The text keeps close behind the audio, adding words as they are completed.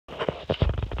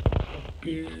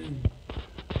puppy,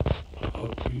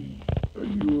 puppy, are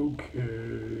you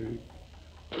okay?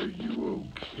 Are you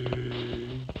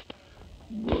okay?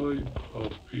 My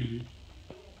puppy,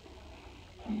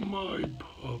 my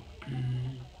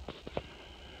puppy,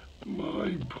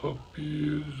 my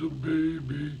puppy is a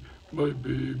baby. My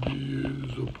baby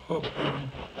is a puppy.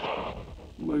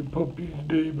 My puppy's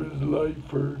name is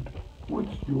Lyford.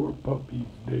 What's your puppy's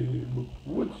name?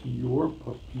 What's your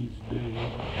puppy's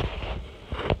name?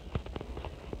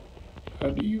 How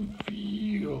do you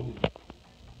feel?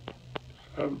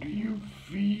 How do you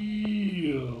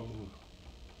feel?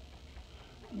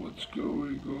 What's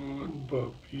going on,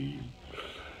 puppy?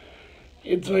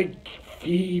 It's like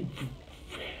he's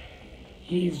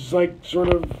like sort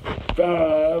of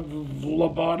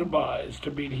lobotomized. I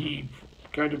mean, he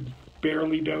kind of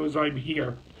barely knows I'm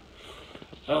here.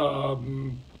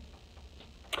 Um,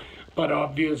 but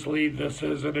obviously, this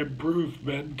is an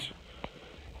improvement,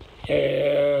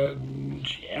 and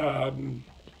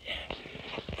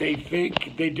they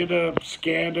think they did a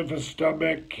scan of his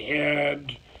stomach,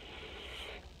 and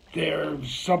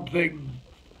there's something,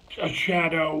 a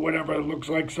shadow, whatever, it looks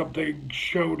like something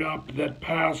showed up that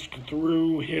passed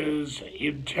through his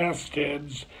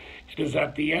intestines. It is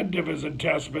at the end of his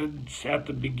intestines, at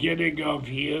the beginning of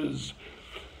his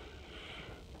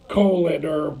colon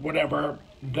or whatever,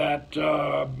 that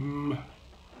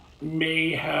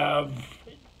may have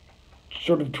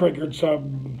sort of triggered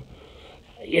some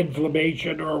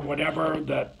inflammation or whatever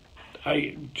that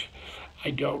I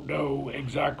don't know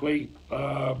exactly.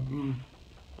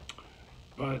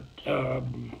 But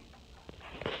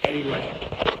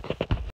anyway.